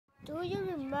Do you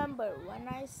remember when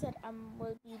I said I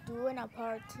will be doing a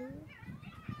part 2?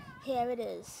 Here it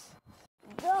is.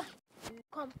 The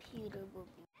computer will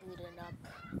be booting up.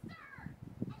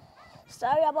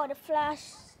 Sorry about the flash.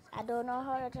 I don't know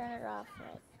how to turn it off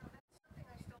right.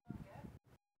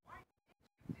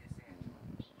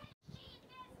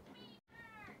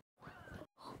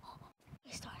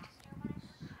 We started.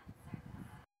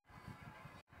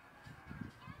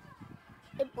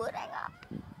 It booting up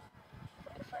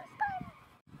for the first time.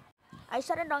 I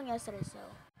shut it down yesterday, so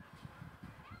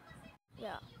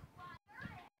yeah.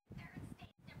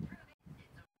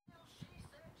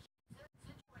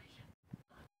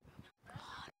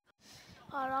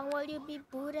 How long will you be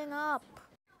booting up?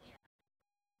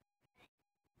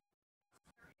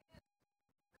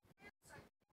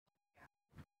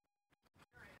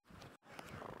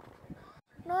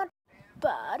 Not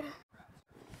bad.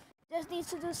 Just needs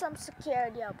to do some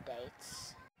security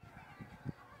updates.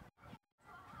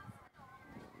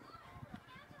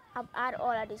 I've added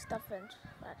all of this stuff in.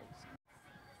 That is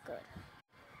good.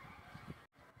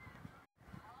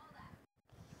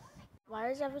 Why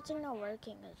is everything not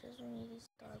working? I just need to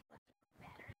start.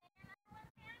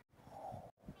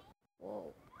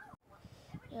 Whoa.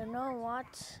 You know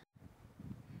what?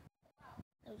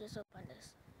 Let me just open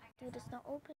this. Dude, it's not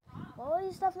open. All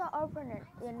these stuff not opening.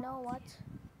 You know what?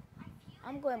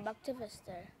 I'm going back to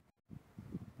Vista.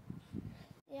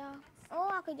 Yeah. Oh,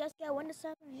 I could just get Windows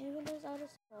 7 even though it's out of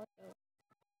support.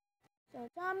 So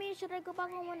tell me, should I go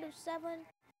back on Windows 7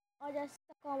 or just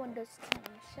stuck on Windows 10?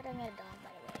 I'm shutting it down,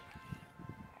 by the way.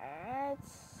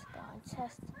 Let's go and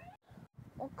test.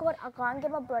 Oh god, I can't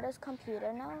get my brother's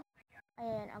computer now.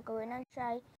 And I'll go in and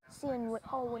try seeing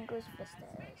how Windows Vista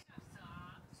is.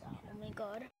 So, oh my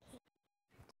god.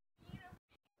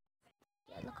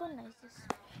 Yeah, look how nice this is.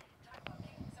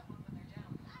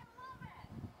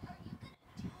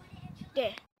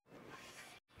 There.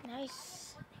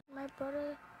 Nice. My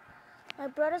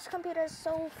brother's computer is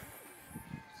so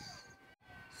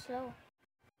slow.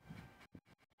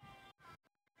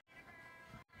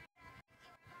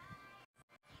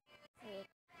 Wait.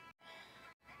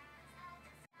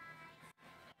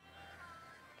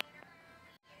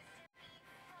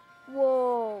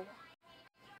 Whoa.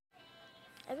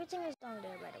 Everything is down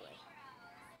there, by the way.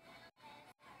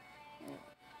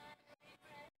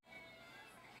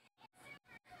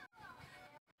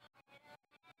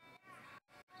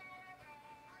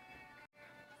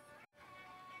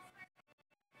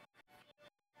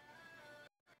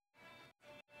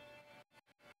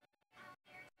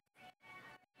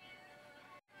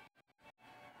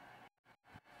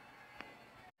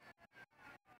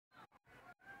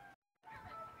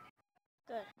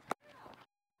 Good.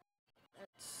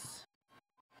 Let's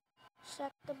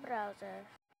check the browser.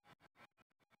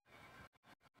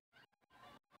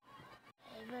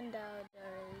 Even though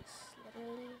there is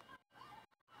literally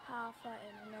half our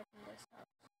internet in this house.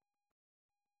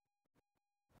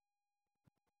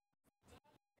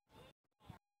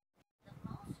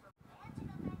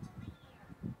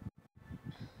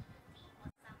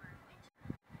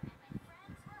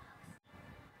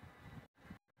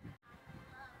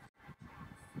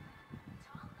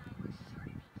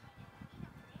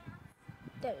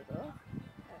 There we go.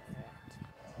 Alright.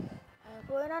 I'm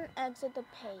going on exit the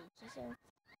page since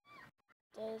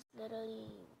there's literally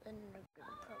an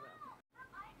program.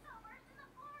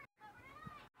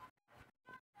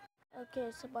 Okay,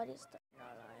 somebody's starting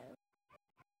our live.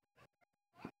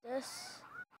 This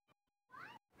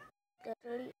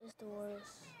literally is the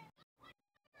worst.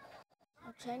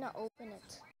 I'm trying to open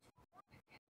it.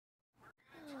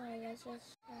 Alright, let's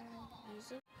just try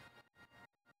music.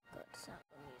 Good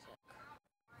sample music.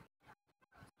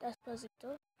 Despacito.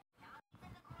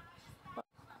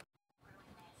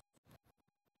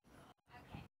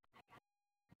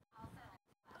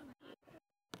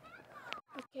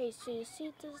 Okay, so you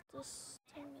see this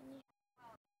thing in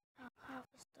the half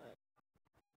a start.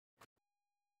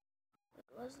 What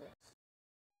was this?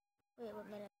 Wait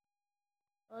a minute.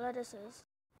 All of this is.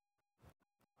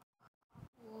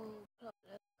 Whoa,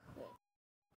 public. Wait.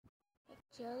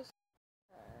 Pictures.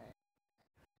 Alright.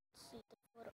 Let's see the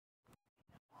photo.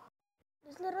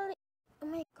 This literally. Oh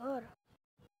my god.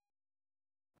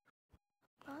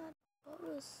 God,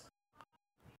 photos.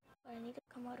 But I need to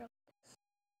come out of this.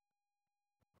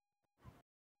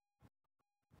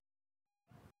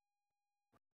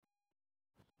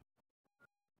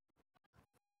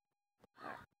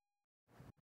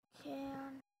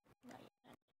 Can. No, you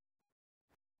can't.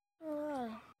 Oh,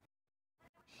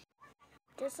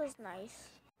 this is nice.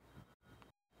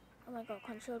 Oh my god,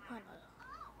 control panel.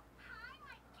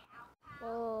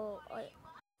 Whoa, oh,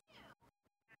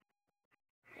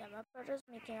 my brother's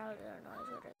making a little noise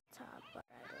with his tab, but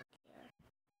I don't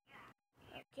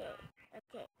care.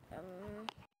 Okay.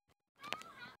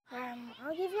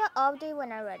 I'll give you an update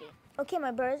when I'm ready. Okay,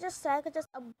 my brother just said I could just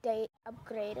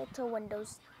upgrade it to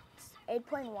Windows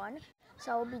 8.1,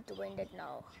 so I'll be doing it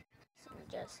now. So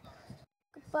just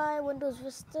goodbye, Windows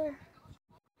Vista.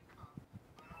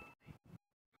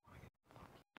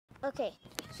 Okay,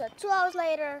 so 2 hours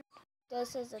later,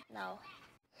 this is it now.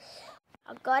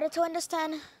 I got it to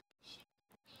understand.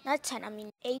 Not 10, I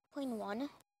mean 8.1,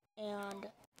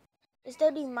 and it's the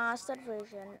remastered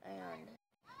version, and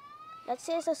let's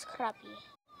say it's scrappy.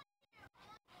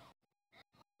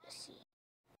 Let's see.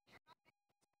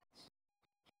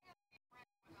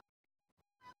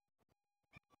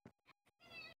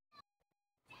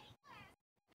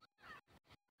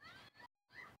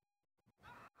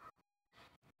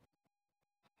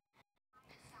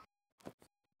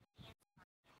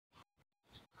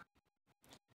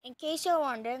 In case you're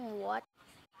wondering what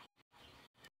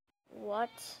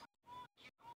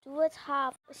do it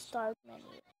have a start menu?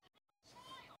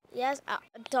 Yes, I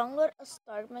download a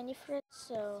start menu for it,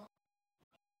 so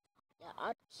yeah,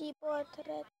 I'll keyboard to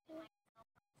that.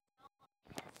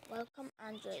 Welcome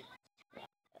Android. Yeah,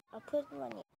 I'll put my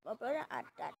name. My brother add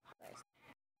that first.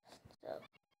 So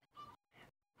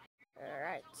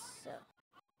alright, so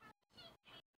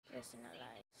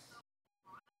personalize.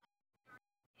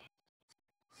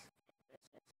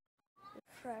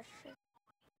 Refresh it.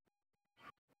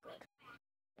 Good.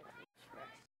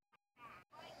 Refresh.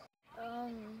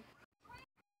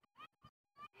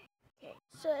 Okay,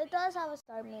 so it does have a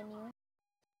start menu,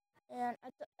 and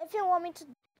if you want me to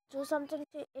do something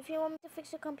if you want me to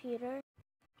fix your computer,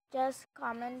 just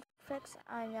comment fix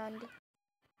and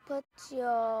put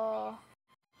your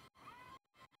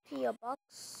PO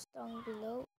box down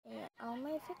below, and I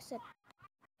might fix it.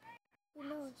 Who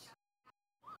knows?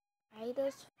 I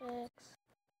just fix.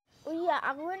 Oh yeah,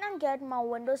 I'm gonna get my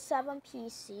Windows 7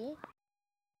 PC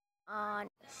and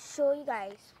show you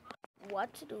guys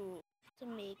what to do to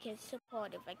make it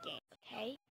supportive again.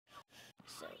 Okay,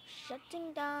 so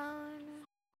shutting down.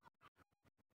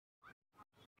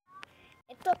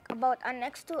 It took about the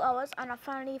next 2 hours and I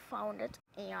finally found it,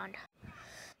 and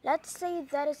let's say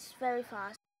that is very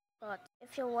fast, but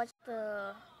if you watch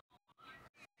the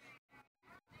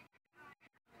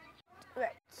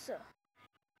right, so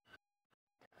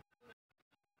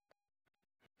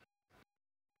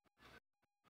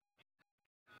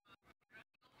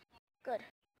good.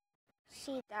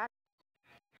 See that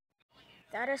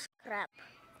is crap,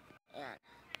 and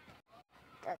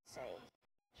let's say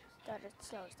that it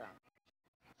slows down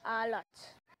a lot.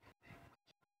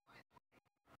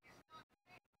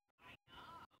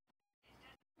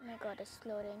 Oh my god, it's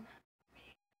loading.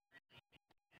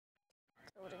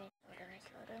 Loading.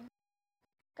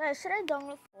 Guys, should I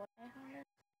download Fortnite on this?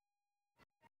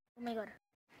 Oh my god.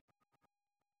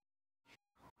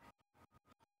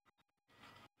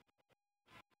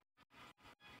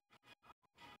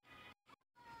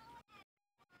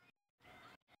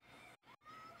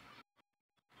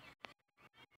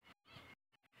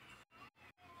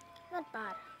 Not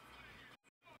bad.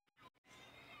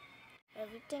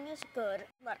 Everything is good,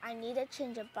 but I need to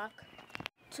change it back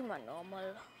to my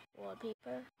normal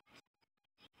wallpaper.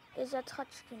 It's a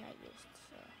touchscreen I used,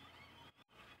 so.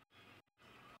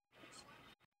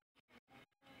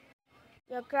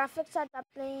 Your graphics are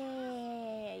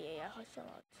definitely hush them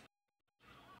out.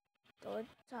 Don't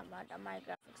tell me that my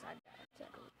graphics are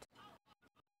terrible.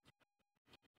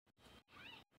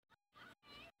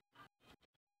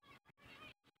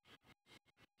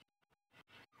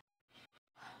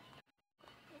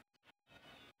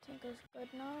 Think it's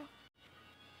good now.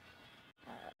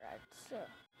 Alright, so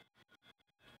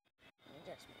let me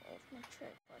just move my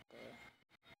tripod there.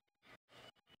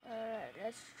 Alright,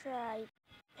 let's try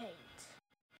paint.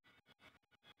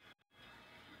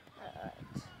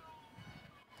 Alright.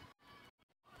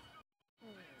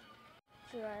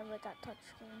 Try with that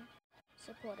touchscreen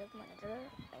supportive monitor,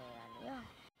 and yeah.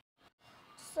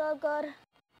 So good.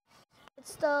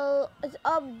 It's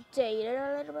updated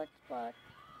a little bit, but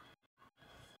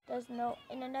there's no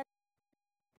internet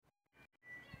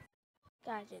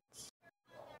gadgets.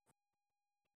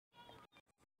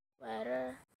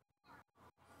 Weather.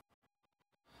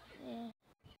 Yeah.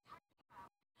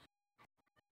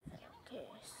 Okay,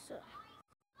 so.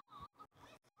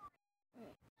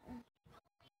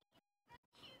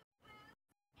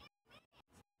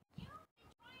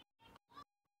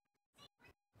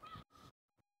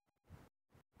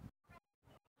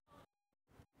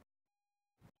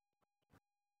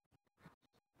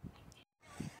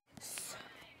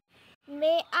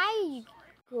 May I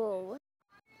go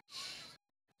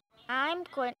I'm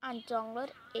going to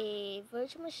download a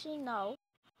virtual machine now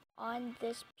on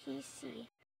this PC,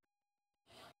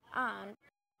 and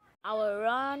I will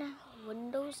run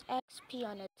Windows XP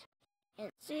on it and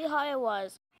see how it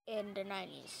was in the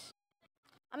 90s.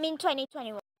 I mean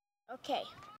 2021. Okay,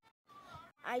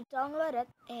 I downloaded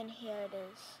and here it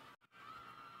is.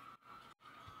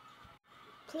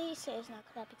 Please say it's not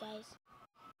crappy, guys.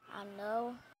 I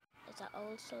know it's an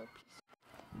old slow piece.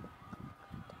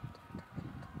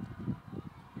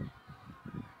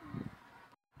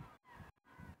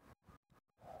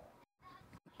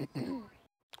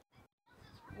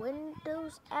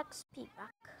 Windows XP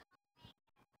back.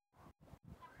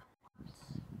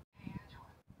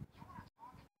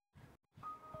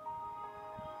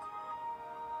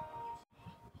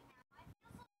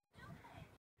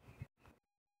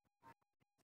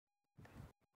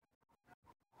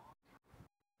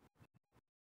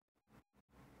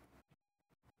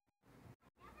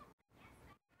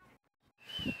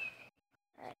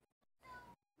 Right.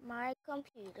 My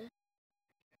computer.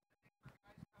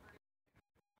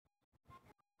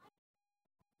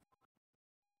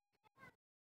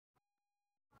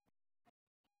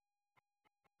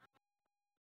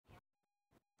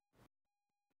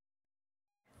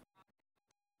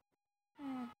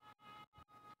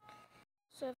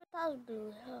 So if it has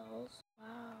Blue Hills,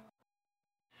 wow.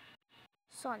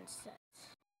 Sunset.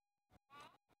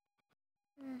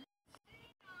 Hmm.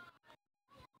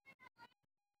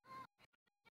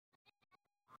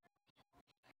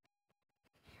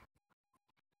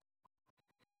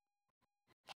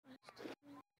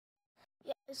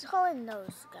 Yeah, it's how it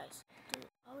knows, guys. Dude,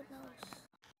 how it knows.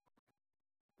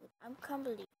 I'm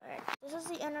completely alright. This is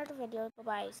the end of the video. Bye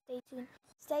bye. Stay tuned,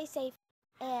 stay safe,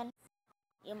 and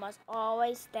you must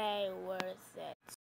always stay worth it.